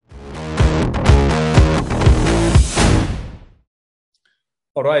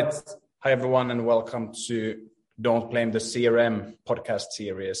All right. Hi, everyone, and welcome to Don't Blame the CRM podcast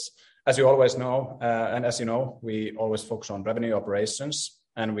series. As you always know, and as you know, we always focus on revenue operations,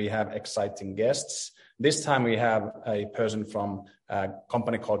 and we have exciting guests. This time we have a person from a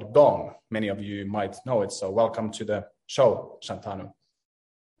company called Gong. Many of you might know it. So welcome to the show, Shantanu.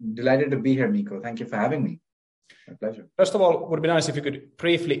 Delighted to be here, Miko. Thank you for having me. My pleasure. First of all, it would be nice if you could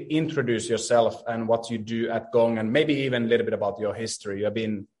briefly introduce yourself and what you do at Gong, and maybe even a little bit about your history. You have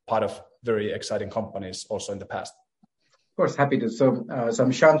been part of very exciting companies also in the past. Of course, happy to. So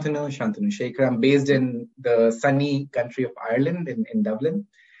I'm Shantanu Shekhar. I'm based in the sunny country of Ireland, in Dublin.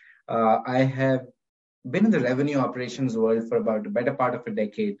 I have been in the revenue operations world for about the better part of a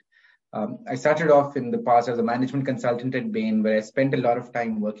decade. I started off in the past as a management consultant at Bain, where I spent a lot of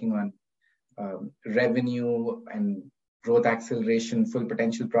time working on revenue and growth acceleration, full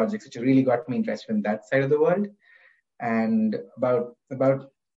potential projects, which really got me interested in that side of the world. And about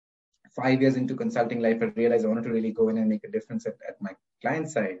 5 years into consulting life, I realized I wanted to really go in and make a difference at my client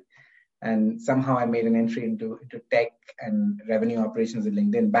side. And somehow I made an entry into tech and revenue operations at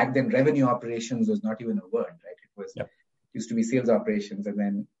LinkedIn. Back then, revenue operations was not even a word, right? It used to be sales operations. And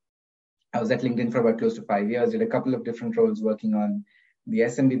then I was at LinkedIn for about close to 5 years, did a couple of different roles working on the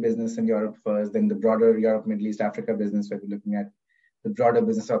SMB business in Europe first, then the broader Europe, Middle East, Africa business, where we're looking at the broader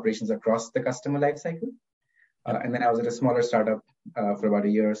business operations across the customer lifecycle. And then I was at a smaller startup for about a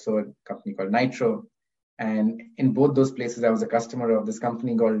year or so, a company called Nitro. And in both those places, I was a customer of this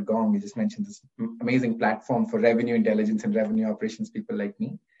company called Gong. You just mentioned this amazing platform for revenue intelligence and revenue operations people like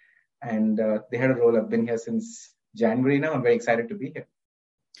me. And they had a role. I've been here since January now. I'm very excited to be here.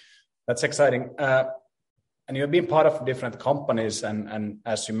 That's exciting. And you've been part of different companies. And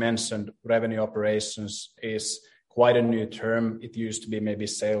as you mentioned, revenue operations is quite a new term. It used to be maybe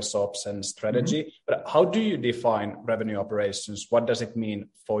sales ops and strategy. Mm-hmm. But how do you define revenue operations? What does it mean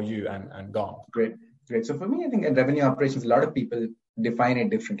for you and Gong? Great. So for me, I think in revenue operations, a lot of people define it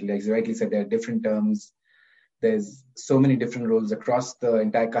differently. Like you rightly said, there are different terms. There's so many different roles across the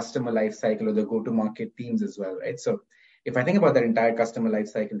entire customer life cycle or the go-to-market teams as well, right? So if I think about that entire customer life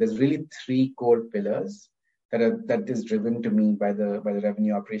cycle, there's really three core pillars that is driven to me by the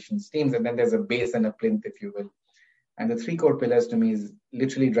revenue operations teams. And then there's a base and a plinth, if you will. And the three core pillars to me is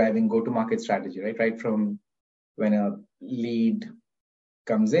literally driving go-to-market strategy, right? Right from when a lead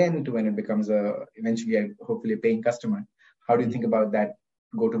comes in to when it becomes eventually hopefully a paying customer. How do you think about that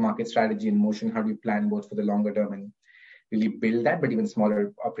go-to-market strategy in motion? How do you plan both for the longer term and really build that, but even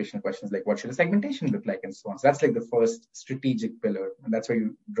smaller operational questions like what should a segmentation look like and so on. So that's like the first strategic pillar. And that's where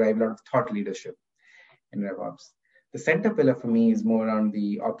you drive a lot of thought leadership in RevOps. The center pillar for me is more around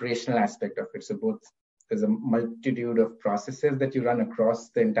the operational aspect of it. So both there's a multitude of processes that you run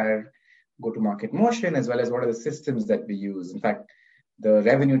across the entire go-to-market motion, as well as what are the systems that we use. In fact, the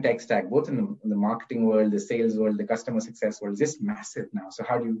revenue tech stack, both in the marketing world, the sales world, the customer success world, is just massive now. So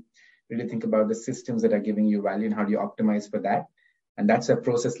how do you really think about the systems that are giving you value and how do you optimize for that? And that's where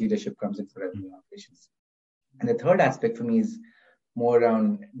process leadership comes in for revenue operations. And the third aspect for me is more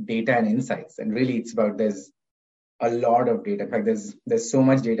around data and insights. And really it's about there's a lot of data. In fact, there's so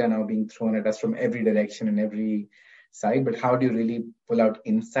much data now being thrown at us from every direction and every side. But how do you really pull out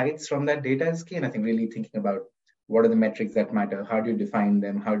insights from that data is key? And I think really thinking about what are the metrics that matter? How do you define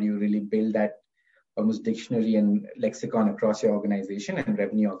them? How do you really build that almost dictionary and lexicon across your organization and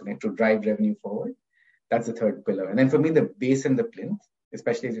revenue to drive revenue forward? That's the third pillar. And then for me, the base and the plinth,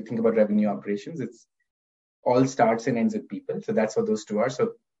 especially as you think about revenue operations, it's all starts and ends with people. So that's what those two are.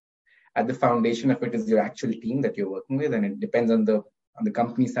 So at the foundation of it is your actual team that you're working with, and it depends on the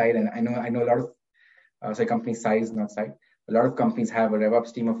company side. And I know a lot of company size, not side. A lot of companies have a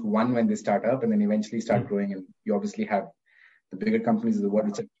RevOps team of one when they start up, and then eventually start growing. And you obviously have the bigger companies of the world,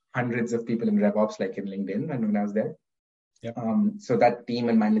 which are hundreds of people in RevOps, like in LinkedIn, and when I was there. Yep. So that team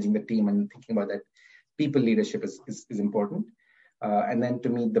and managing the team and thinking about that people leadership is important. And then to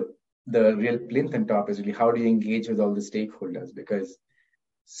me, the real plinth on top is really how do you engage with all the stakeholders? Because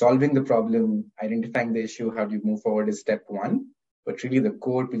solving the problem, identifying the issue, how do you move forward is step one. But really the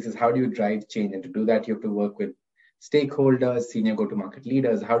core piece is how do you drive change? And to do that, you have to work with stakeholders, senior go-to-market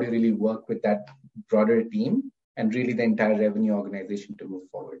leaders. How do you really work with that broader team and really the entire revenue organization to move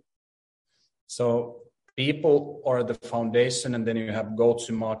forward? So people are the foundation, and then you have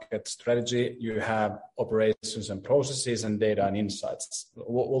go-to-market strategy, you have operations and processes, and data and insights.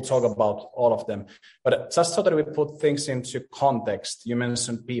 We'll talk about all of them. But just so that we put things into context, you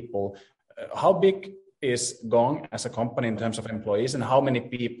mentioned people. How big is Gong as a company in terms of employees, and how many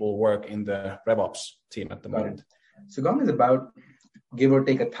people work in the RevOps team at the moment? So Gong is about, give or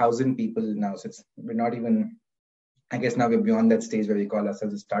take, 1,000 people now. So we're not even I guess now we're beyond that stage where we call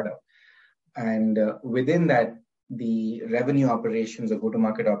ourselves a startup. And within that, the revenue operations or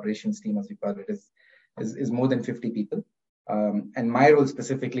go-to-market operations team, as we call it, is more than 50 people. And my role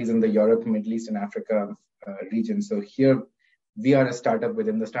specifically is in the Europe, Middle East, and Africa region. So here we are a startup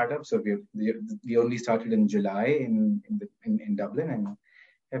within the startup. So we only started in July in Dublin,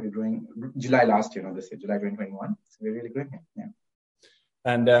 and we're growing July last year, not this year, July 2021. So we're really growing. Yeah.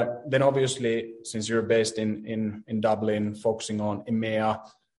 And then obviously, since you're based in Dublin, focusing on EMEA,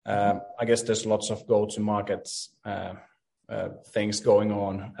 I guess there's lots of go-to-markets things going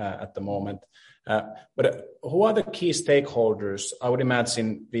on at the moment. But who are the key stakeholders? I would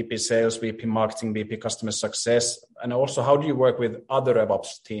imagine VP Sales, VP Marketing, VP Customer Success, and also how do you work with other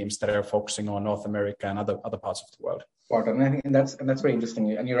RevOps teams that are focusing on North America and other parts of the world? And I think that's very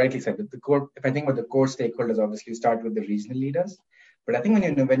interesting. And you rightly said that the core. If I think about the core stakeholders, obviously you start with the regional leaders. But I think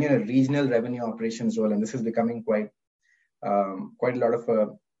when you're in a regional revenue operations role, and this is becoming quite a lot of a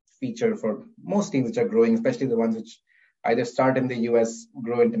feature for most teams which are growing, especially the ones which either start in the US,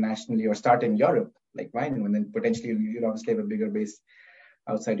 grow internationally, or start in Europe, like Vainu, and then potentially you'll obviously have a bigger base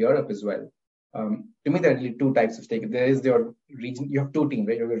outside Europe as well. To me, there are really two types of stakeholders. There is your region. You have two teams,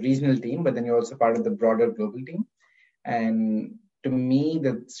 right? You have a regional team, but then you're also part of the broader global team. And to me,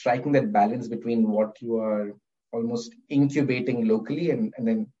 striking that balance between what you are almost incubating locally and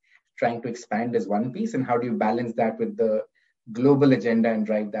then trying to expand as one piece, and how do you balance that with the global agenda and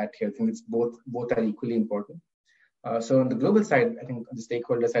drive that here? I think it's both are equally important. So on the global side, I think on the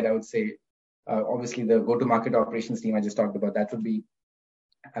stakeholder side, I would say obviously the go-to-market operations team I just talked about, that would be,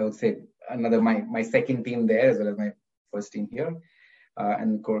 I would say, another my second team there as well as my first team here,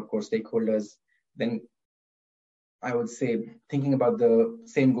 and core stakeholders. Then I would say thinking about the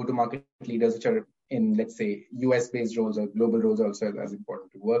same go-to-market leaders which are in, let's say, US-based roles or global roles also as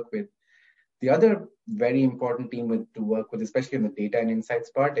important to work with. The other very important team to work with, especially in the data and insights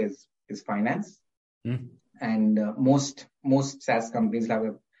part, is finance. And most SaaS companies have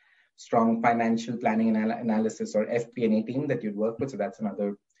a strong financial planning and analysis or FP&A team that you'd work with. So that's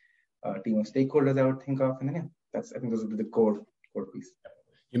another team of stakeholders I would think of. And then I think those would be the core piece.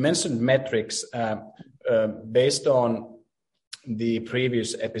 You mentioned metrics. Based on the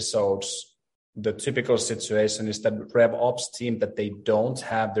previous episodes, the typical situation is that RevOps team that they don't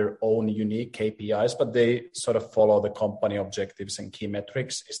have their own unique KPIs, but they sort of follow the company objectives and key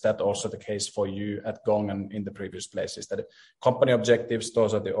metrics. Is that also the case for you at Gong and in the previous places? That company objectives,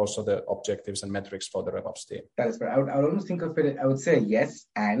 those are also the objectives and metrics for the RevOps team? That is right. I would almost think of it, I would say yes,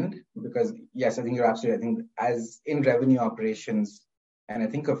 because yes, I think you're absolutely, I think as in revenue operations, and I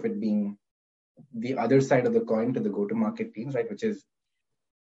think of it being the other side of the coin to the go-to-market teams, right? Which is,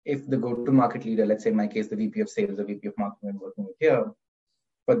 if the go-to-market leader, let's say in my case, the VP of Sales or VP of Marketing I'm working with here,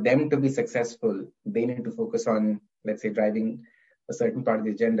 for them to be successful, they need to focus on, let's say, driving a certain part of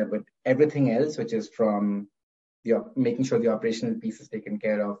the agenda, but everything else, which is from making sure the operational piece is taken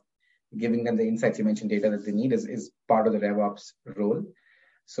care of, giving them the insights, you mentioned data that they need, is part of the RevOps role.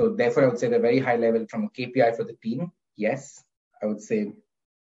 So therefore, I would say at a very high level from a KPI for the team, yes, I would say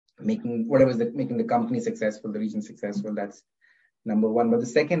making the company successful, the region successful, that's number one. But the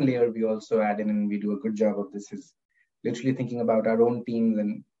second layer we also add in, and we do a good job of this, is literally thinking about our own teams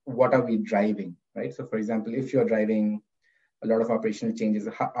and what are we driving, right? So for example, if you're driving a lot of operational changes,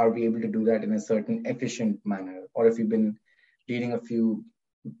 how are we able to do that in a certain efficient manner? Or if you've been leading a few,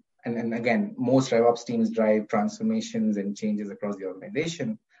 and again, most RevOps teams drive transformations and changes across the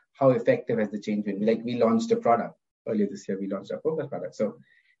organization. How effective has the change been? Like we launched a product earlier this year, we launched our focus product. So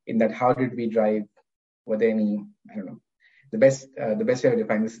in that, how did we drive, were there any, I don't know, the best way to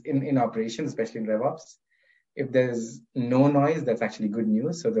define this in operations, especially in RevOps, if there's no noise, that's actually good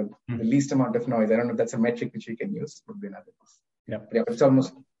news. So the least amount of noise, I don't know if that's a metric which we can use, would be another piece. Yeah, but it's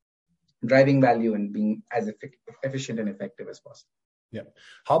almost driving value and being as efficient and effective as possible. Yeah.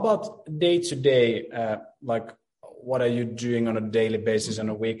 How about day to day? Like, what are you doing on a daily basis, on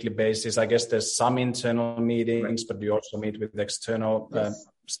a weekly basis? I guess there's some internal meetings, right, but you also meet with external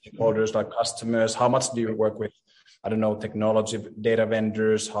stakeholders like customers. How much do you work with, I don't know, technology, data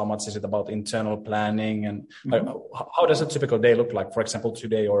vendors? How much is it about internal planning? And how does a typical day look like, for example,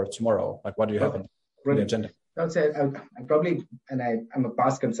 today or tomorrow? Like, what do you have on the agenda? I would say I probably, and I'm a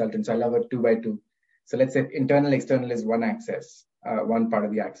past consultant, so I love a 2x2. So let's say internal, external is one axis, one part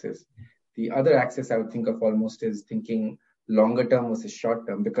of the axis. The other axis I would think of almost is thinking longer term versus short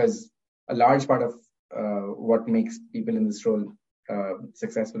term, because a large part of what makes people in this role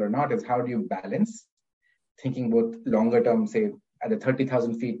successful or not is how do you balance thinking both longer term, say at the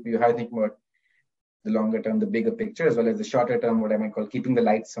 30,000 feet view, how do you think about the longer term, the bigger picture, as well as the shorter term, what I might call keeping the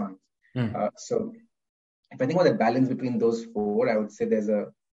lights on. So if I think about the balance between those four, I would say there's a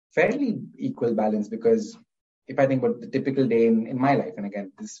fairly equal balance, because if I think about the typical day in my life, and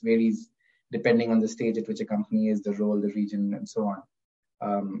again, this varies depending on the stage at which a company is, the role, the region, and so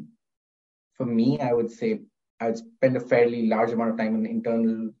on. For me, I would say I'd spend a fairly large amount of time in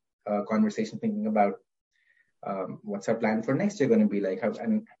internal conversation thinking about what's our plan for next year going to be like,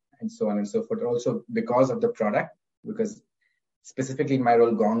 and so on and so forth. Also, because of the product, because specifically in my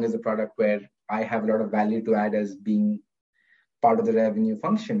role, Gong is a product where I have a lot of value to add as being part of the revenue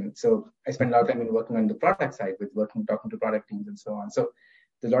function. So I spend a lot of time working on the product side, talking to product teams and so on. So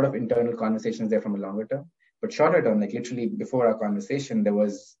there's a lot of internal conversations there from a longer term. But shorter term, like literally before our conversation, there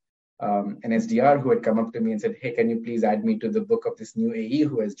was an SDR who had come up to me and said, "Hey, can you please add me to the book of this new AE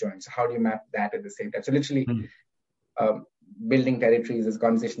who has joined? So how do you map that at the same time?" So literally building territories, there's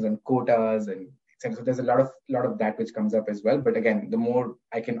conversations on quotas and etc. So there's a lot of that which comes up as well. But again, the more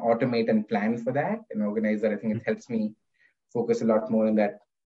I can automate and plan for that and organize that, I think it helps me focus a lot more on that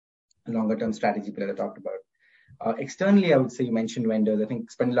longer term strategy that I talked about. Externally, I would say you mentioned vendors. I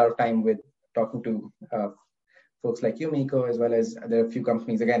think spend a lot of time with talking to folks like you, Miko, as well as there are a few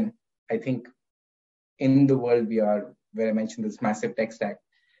companies. Again, I think in the world we are, where I mentioned this massive tech stack,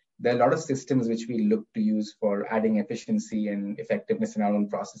 there are a lot of systems which we look to use for adding efficiency and effectiveness in our own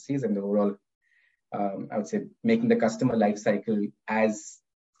processes and the overall, I would say, making the customer lifecycle as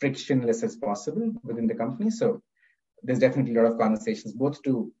frictionless as possible within the company. So there's definitely a lot of conversations, both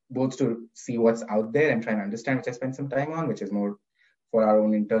to see what's out there and try and understand, which I spend some time on, which is more for our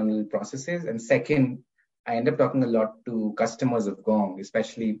own internal processes. And second, I end up talking a lot to customers of Gong,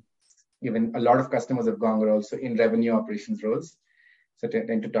 especially given a lot of customers of Gong are also in revenue operations roles. So I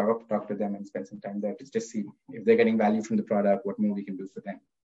tend to talk to them and spend some time there to just see if they're getting value from the product, what more we can do for them.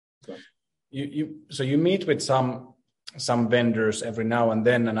 So you meet with some vendors every now and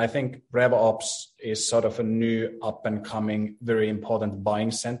then, and I think RevOps is sort of a new up and coming, very important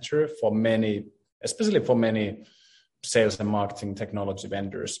buying center for many, especially for many sales and marketing technology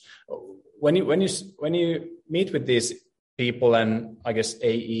vendors. When you meet with these people and I guess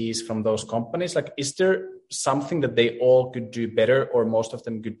AEs from those companies, like, is there something that they all could do better, or most of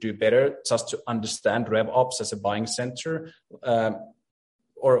them could do better, just to understand RevOps as a buying center?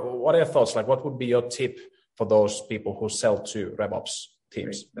 Or what are your thoughts? Like, what would be your tip for those people who sell to RevOps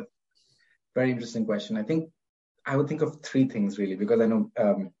teams? Great. Very interesting question. I think I would think of three things really, because I know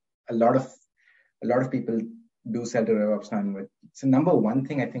a lot of people do sell to RevOps now. So number one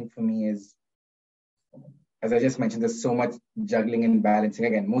thing I think for me is, as I just mentioned, there's so much juggling and balancing.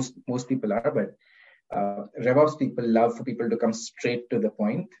 Again, most people are, but RevOps people love for people to come straight to the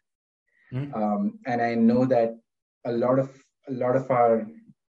point. And I know that a lot of our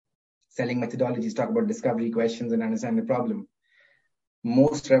selling methodologies talk about discovery questions and understand the problem.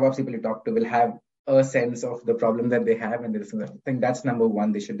 Most RevOps people you talk to will have a sense of the problem that they have, and I think that's number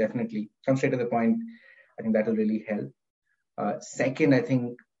one. They should definitely come straight to the point. I think that will really help. Second, I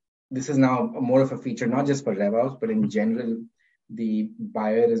think this is now more of a feature, not just for RevOps, but in general, the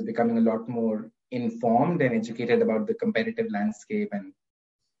buyer is becoming a lot more informed and educated about the competitive landscape and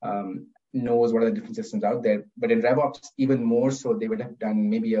knows what are the different systems out there. But in RevOps, even more so, they would have done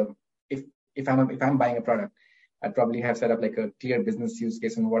maybe if I'm buying a product, I'd probably have set up like a clear business use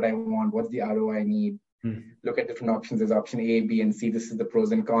case on what I want, what's the ROI I need, look at different options. There's option A, B, and C. This is the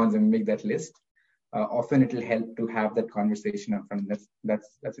pros and cons, and make that list. Often it will help to have that conversation up front.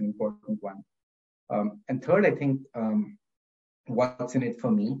 That's an important one. And third, I think what's in it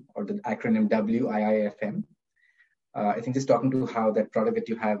for me, or the acronym WIIFM. I think just talking to how that product that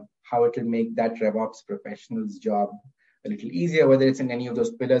you have, how it will make that RevOps professional's job a little easier, whether it's in any of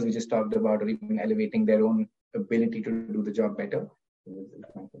those pillars we just talked about, or even elevating their own ability to do the job better.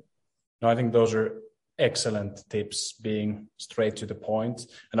 No, I think those are excellent tips, being straight to the point.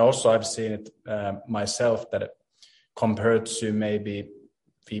 And also I've seen it myself, that compared to maybe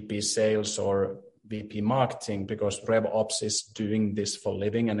VP sales or VP marketing, because RevOps is doing this for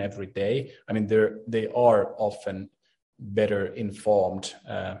living and every day. I mean, they are often better informed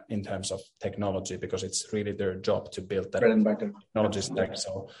in terms of technology, because it's really their job to build that technology stack.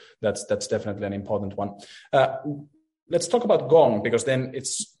 So that's definitely an important one. Let's talk about Gong, because then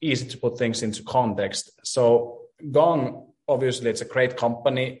it's easy to put things into context. So Gong, obviously, it's a great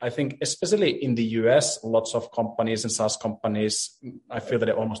company. I think especially in the US, lots of companies and SaaS companies, I feel that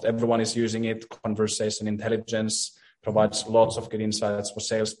almost everyone is using it. Conversation intelligence provides lots of good insights for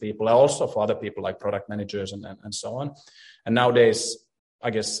salespeople, also for other people like product managers and so on. And nowadays,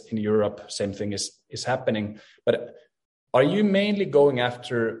 I guess in Europe, same thing is happening. But are you mainly going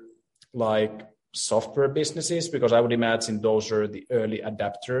after like software businesses? Because I would imagine those are the early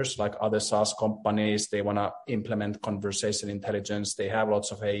adapters, like other SaaS companies. They want to implement conversation intelligence. They have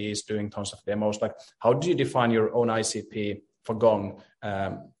lots of AEs doing tons of demos. Like, how do you define your own ICP for Gong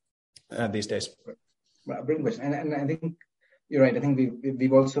these days? Brilliant question. And I think you're right. I think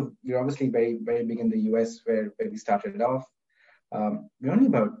we're obviously very, very big in the US where we started off.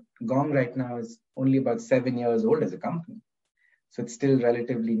 Gong right now is only about 7 years old as a company. So it's still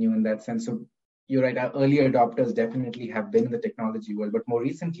relatively new in that sense. So you're right, our early adopters definitely have been in the technology world, but more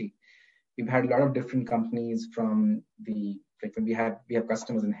recently, we've had a lot of different companies when we have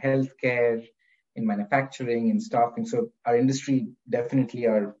customers in healthcare, in manufacturing, in staffing. So our industry definitely,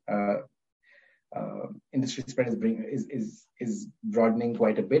 our industry spread is broadening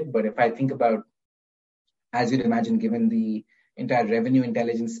quite a bit. But if I think about, as you'd imagine, given the entire revenue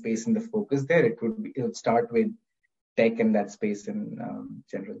intelligence space and the focus there, it would start with tech and that space in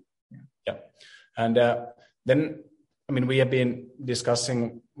general. Yeah. And then, I mean, we have been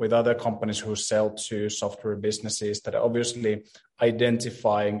discussing with other companies who sell to software businesses that obviously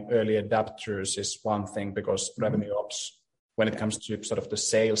identifying early adapters is one thing, because revenue ops, when it comes to sort of the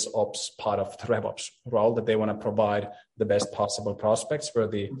sales ops part of the RevOps role, that they want to provide the best possible prospects for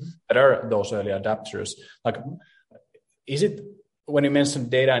that are those early adapters. Like, is it, when you mention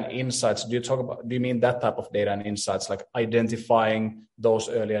data and insights, do you mean that type of data and insights, like identifying those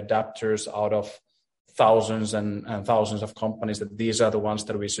early adapters out of thousands and thousands of companies, that these are the ones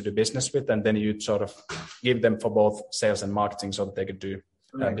that we should do business with, and then you sort of give them for both sales and marketing so that they could do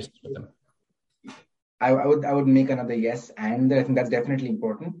business with them? I would make another yes, and I think that's definitely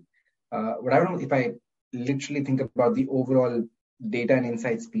important. If I literally think about the overall data and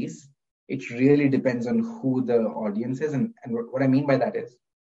insights piece, it really depends on who the audience is. And what I mean by that is,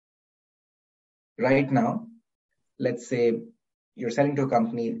 right now, let's say you're selling to a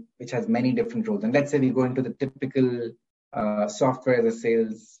company which has many different roles. And let's say we go into the typical software as a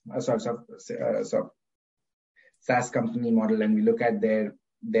sales, SaaS company model, and we look at their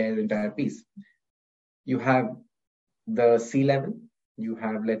entire piece. You have the C-level, you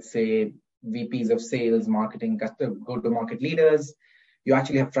have, let's say, VPs of sales, marketing, go-to-market leaders. You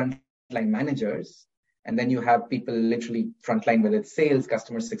actually have frontline managers, and then you have people literally frontline, whether it's sales,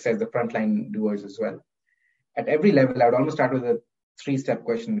 customer success, the frontline doers as well. At every level, I would almost start with a 3-step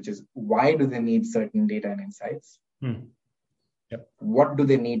question, which is, why do they need certain data and insights? Yep. What do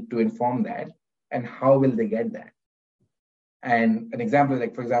they need to inform that? And how will they get that? And an example,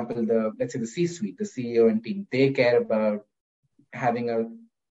 like, for example, let's say the C-suite, the CEO and team, they care about having a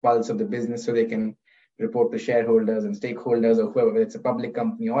pulse of the business so they can report to shareholders and stakeholders or whoever, whether it's a public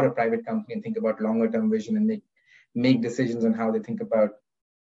company or a private company, and think about longer term vision and make decisions on how they think about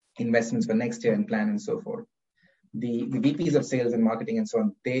investments for next year and plan and so forth. The VPs of sales and marketing and so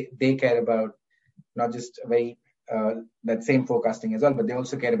on, they care about not just that same forecasting as well, but they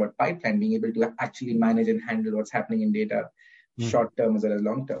also care about pipeline, being able to actually manage and handle what's happening in data, short term as well as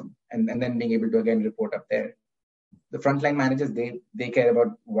long term, and then being able to again report up there. The frontline managers, they care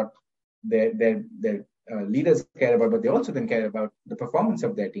about what their leaders care about, but they also then care about the performance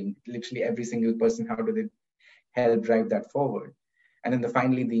of their team. Literally every single person, how do they help drive that forward? And then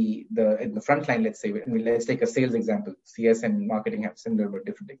finally, the front line, let's say, let's take a sales example. CS and marketing have similar but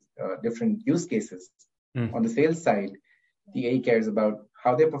different use cases. On the sales side, the AE cares about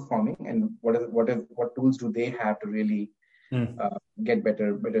how they're performing and what tools do they have to really get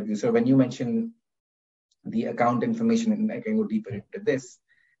better view. So when you mention the account information, and I can go deeper into this,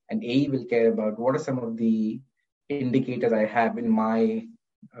 an AE will care about what are some of the indicators I have in my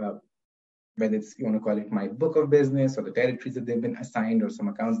whether it's, you want to call it my book of business or the territories that they've been assigned or some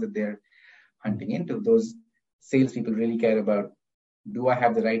accounts that they're hunting into. Those salespeople really care about, do I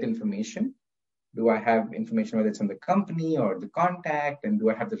have the right information? Do I have information, whether it's on the company or the contact? And do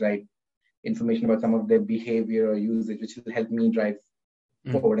I have the right information about some of their behavior or usage, which will help me drive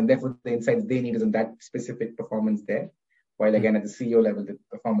forward? And therefore, the insights they need is on that specific performance there. While again, at the CEO level, the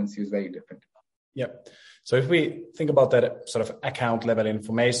performance is very different. Yeah. So if we think about that sort of account level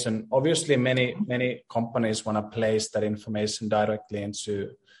information, obviously many companies want to place that information directly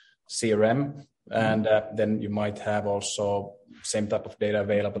into CRM. And then you might have also same type of data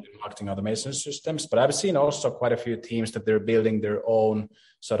available in marketing automation systems. But I've seen also quite a few teams that they're building their own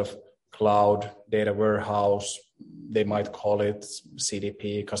sort of cloud data warehouse. They might call it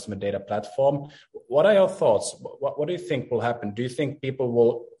CDP, customer data platform. What are your thoughts? What do you think will happen? Do you think people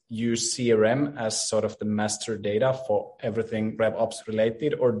will use CRM as sort of the master data for everything RevOps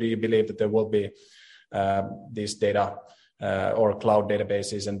related? Or do you believe that there will be these data or cloud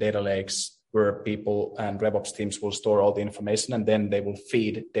databases and data lakes where people and RevOps teams will store all the information and then they will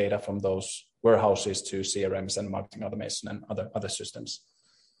feed data from those warehouses to CRMs and marketing automation and other systems.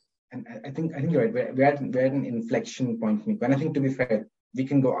 And I think you're right. We're at an inflection point. And I think, to be fair, we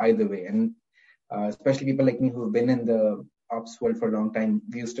can go either way. And especially people like me who've been in the ops world for a long time,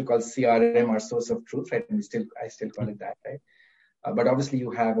 we used to call CRM our source of truth, right? And I still call it that, right? But obviously,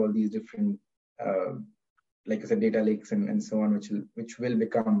 you have all these different, like I said, data lakes and so on, which will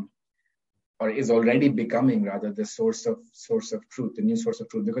become, or is already becoming rather, the source of truth, the new source of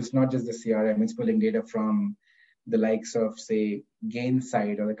truth, because it's not just the CRM, it's pulling data from the likes of, say,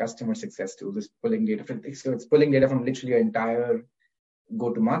 Gainsight or the customer success tools. It's pulling data from literally your entire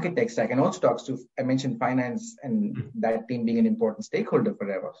go-to-market tech stack, and also talks to, I mentioned finance and that team being an important stakeholder for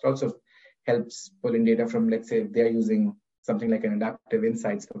RevOps. It also helps pull in data from, let's say, if they're using something like an adaptive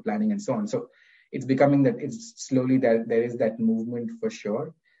insights for planning and so on. So it's becoming that it's slowly that there is that movement for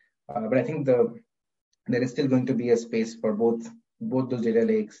sure. But I think there is still going to be a space for both those data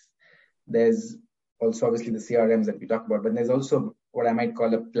lakes. There's also obviously the CRMs that we talk about, but there's also what I might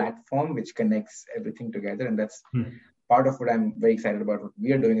call a platform which connects everything together. And that's part of what I'm very excited about. What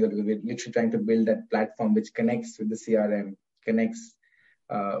we are doing is that we're literally trying to build that platform which connects with the CRM, connects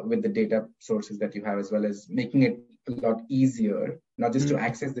with the data sources that you have, as well as making it a lot easier, not just to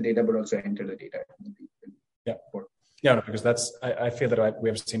access the data, but also enter the data. Yeah, no, because I feel that we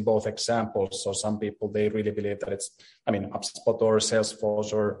have seen both examples. So some people, they really believe that it's, HubSpot or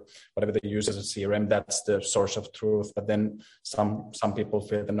Salesforce or whatever they use as a CRM, that's the source of truth. But then some people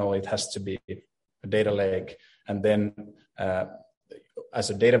feel that no, it has to be a data lake. And then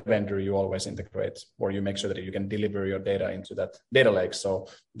as a data vendor, you always integrate, or you make sure that you can deliver your data into that data lake. So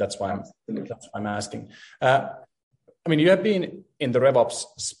that's why I'm asking. You have been in the RevOps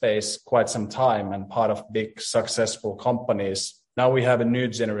space quite some time and part of big successful companies. Now we have a new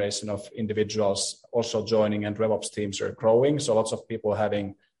generation of individuals also joining, and RevOps teams are growing. So lots of people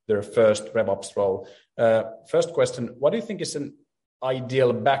having their first RevOps role. First question, what do you think is an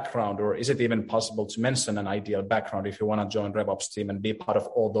ideal background, or is it even possible to mention an ideal background if you want to join RevOps team and be part of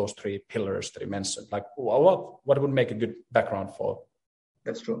all those three pillars that you mentioned? Like what would make a good background for?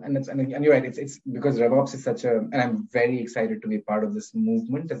 That's true. And you're right. It's because RevOps is and I'm very excited to be part of this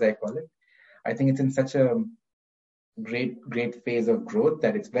movement, as I call it. I think it's in such a great phase of growth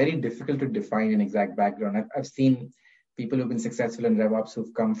that it's very difficult to define an exact background. I've seen people who've been successful in RevOps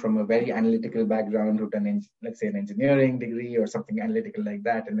who've come from a very analytical background, who've done, let's say, an engineering degree or something analytical like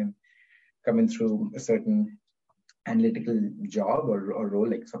that, and then coming through a certain analytical job or role,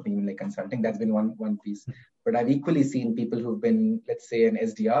 like something like consulting. That's been one piece. But I've equally seen people who've been, let's say, an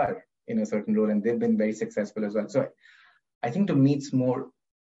SDR in a certain role, and they've been very successful as well. So I think to me, it's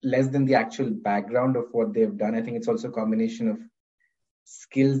less than the actual background of what they've done. I think it's also a combination of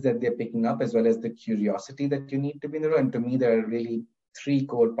skills that they're picking up, as well as the curiosity that you need to be in the role. And to me, there are really three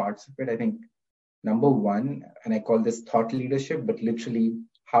core parts of it. I think number one, and I call this thought leadership, but literally,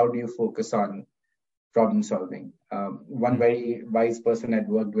 how do you focus on problem solving? One very wise person I'd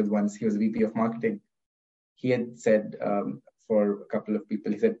worked with once, he was VP of marketing. He had said for a couple of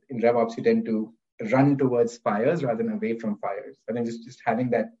people, he said, in RevOps, you tend to run towards fires rather than away from fires. I think just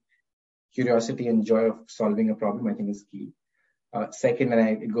having that curiosity and joy of solving a problem, I think, is key. Second,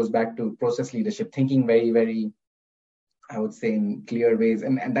 and it goes back to process leadership, thinking very, very, I would say, in clear ways.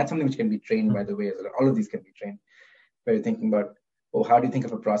 And that's something which can be trained, by the way, as well. All of these can be trained. Where you're thinking about, how do you think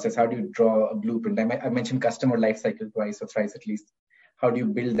of a process? How do you draw a blueprint? I mentioned customer lifecycle twice or thrice at least. How do you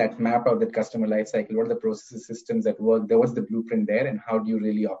build that map of that customer lifecycle? What are the processes, systems that work? What's the blueprint there? And how do you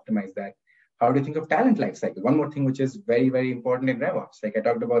really optimize that? How do you think of talent lifecycle? One more thing which is very, very important in RevOps. Like I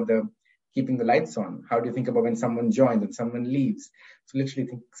talked about keeping the lights on. How do you think about when someone joins and someone leaves? So literally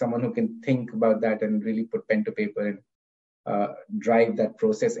think someone who can think about that and really put pen to paper and drive that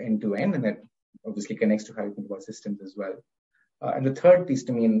process end to end. And that obviously connects to how you think about systems as well. And the third piece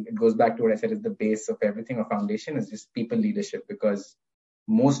to me, and it goes back to what I said, is the base of everything, or foundation, is just people leadership, because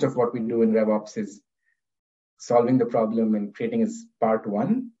most of what we do in RevOps is solving the problem and creating is part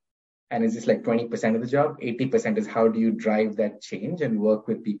one. And it's just like 20% of the job. 80% is how do you drive that change and work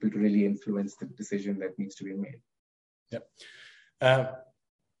with people to really influence the decision that needs to be made. Yeah.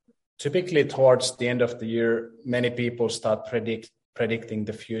 Typically towards the end of the year, many people start predicting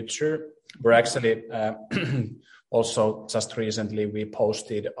the future. We're actually also just recently, we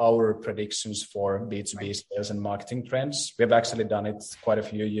posted our predictions for B2B sales and marketing trends. We've actually done it quite a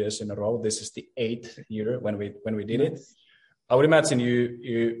few years in a row. This is the 8th year when we did it. I would imagine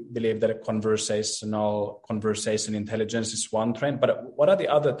you believe that a conversation intelligence is one trend, but what are the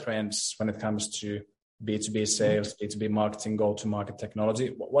other trends when it comes to B2B sales, B2B marketing, go-to-market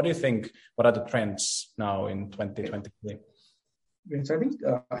technology? What do you think? What are the trends now in 2023? So I think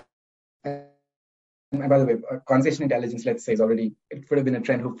And by the way, conversation intelligence, let's say, it would have been a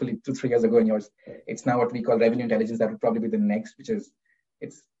trend hopefully 2-3 years ago in yours. It's now what we call revenue intelligence. That would probably be the next, which is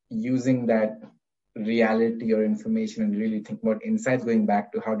it's using that reality or information and really think about insights going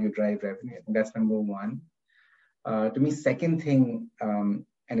back to how do you drive revenue. I think that's number one. To me, second thing, and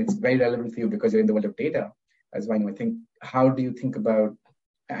it's very relevant for you because you're in the world of data, as Vainu, I think, how do you think about,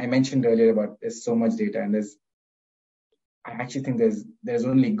 I mentioned earlier about there's so much data and I actually think there's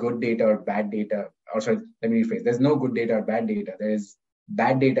only good data or bad data. Or sorry, let me rephrase. There's no good data or bad data. There is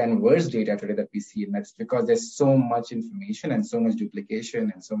bad data and worse data today that we see, and that's because there's so much information and so much duplication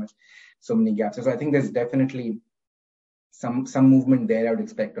and so many gaps. So I think there's definitely some movement there. I would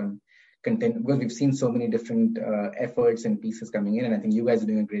expect on content because we've seen so many different efforts and pieces coming in, and I think you guys are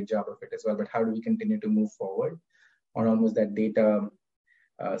doing a great job of it as well. But how do we continue to move forward on almost that data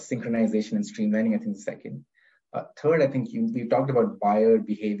synchronization and streamlining? I think the second. Third, I think we talked about buyer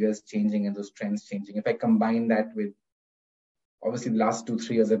behaviors changing and those trends changing. If I combine that with, obviously the last 2-3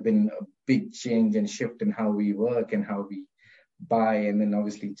 years have been a big change and shift in how we work and how we buy. And then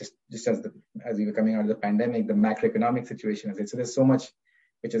obviously just as we were coming out of the pandemic, the macroeconomic situation. So there's so much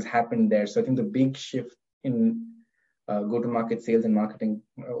which has happened there. So I think the big shift in go-to-market sales and marketing,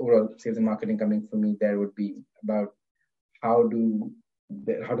 overall sales and marketing coming for me there would be about how do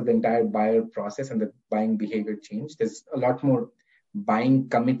the entire buyer process and the buying behavior change. There's a lot more buying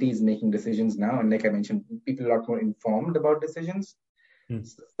committees making decisions now. And like I mentioned, people are a lot more informed about decisions.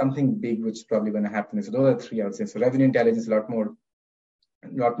 So something big which is probably going to happen is those are three, I would say. So revenue intelligence, a lot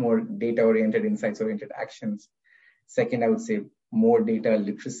more data-oriented, insights-oriented actions. Second, I would say more data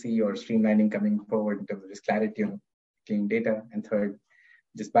literacy or streamlining coming forward in terms of just clarity on clean data. And third,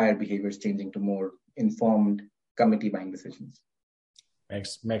 just buyer behaviors changing to more informed committee buying decisions.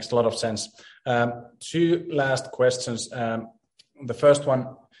 Makes a lot of sense. Two last questions. The first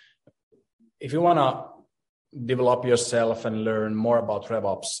one, if you want to develop yourself and learn more about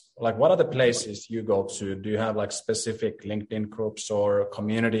RevOps, like what are the places you go to? Do you have like specific LinkedIn groups or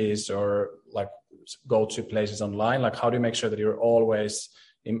communities or like go to places online? Like how do you make sure that you're always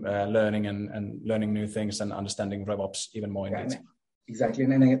learning and learning new things and understanding RevOps even more in detail? Exactly.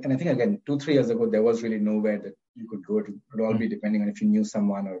 And I think again, 2-3 years ago, there was really nowhere that you could go to. It would all be depending on if you knew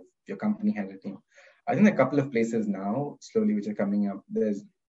someone or if your company had a team. I think a couple of places now, slowly, which are coming up. There's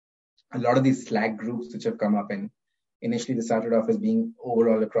a lot of these Slack groups which have come up, and initially they started off as being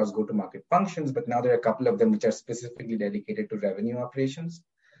overall across go-to-market functions, but now there are a couple of them which are specifically dedicated to revenue operations.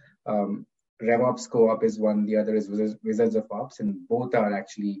 RevOps Co-op is one, the other is Wizards of Ops, and both are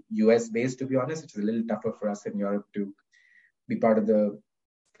actually US-based, to be honest, which is a little tougher for us in Europe to be part of the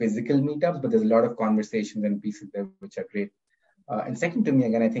physical meetups, but there's a lot of conversations and pieces there which are great. And second to me,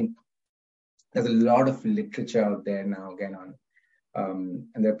 again, I think there's a lot of literature out there now, again, on,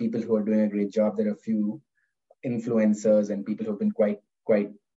 and there are people who are doing a great job. There are a few influencers and people who have been quite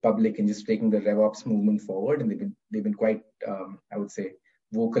public in just taking the RevOps movement forward, and they've been quite, I would say,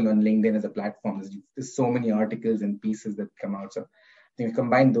 vocal on LinkedIn as a platform. There's so many articles and pieces that come out. So I think we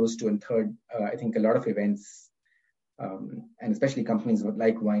combine those two, and third, I think a lot of events. And especially companies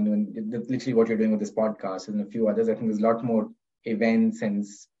like Vainu and literally what you're doing with this podcast and a few others, I think there's a lot more events and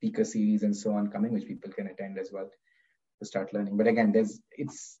speaker series and so on coming, which people can attend as well to start learning. But again,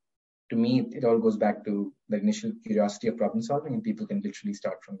 to me, it all goes back to the initial curiosity of problem solving, and people can literally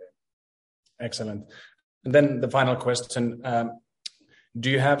start from there. Excellent. And then the final question, do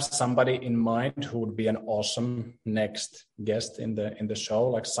you have somebody in mind who would be an awesome next guest in the show,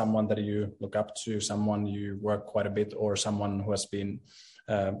 like someone that you look up to, someone you work quite a bit, or someone who has been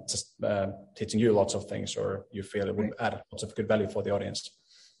teaching you lots of things, or you feel it would add lots of good value for the audience?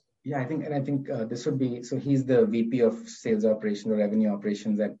 Yeah, I think this would be, so he's the VP of Sales Operations or Revenue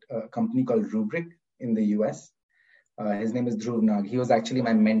Operations at a company called Rubrik in the US. His name is Dhruv Nag. He was actually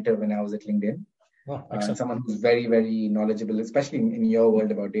my mentor when I was at LinkedIn. Oh, someone who's very, very knowledgeable, especially in your world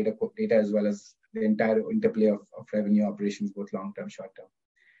about data as well as the entire interplay of revenue operations, both long-term, short-term.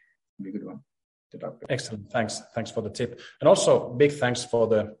 Be a good one to talk about. Excellent. Thanks for the tip. And also big thanks for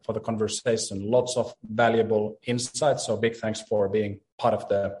the conversation. Lots of valuable insights. So big thanks for being part of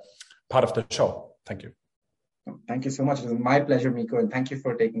the show. Thank you. Thank you so much. It was my pleasure, Miko, and thank you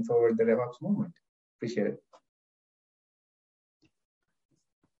for taking forward the RevOps movement. Appreciate it.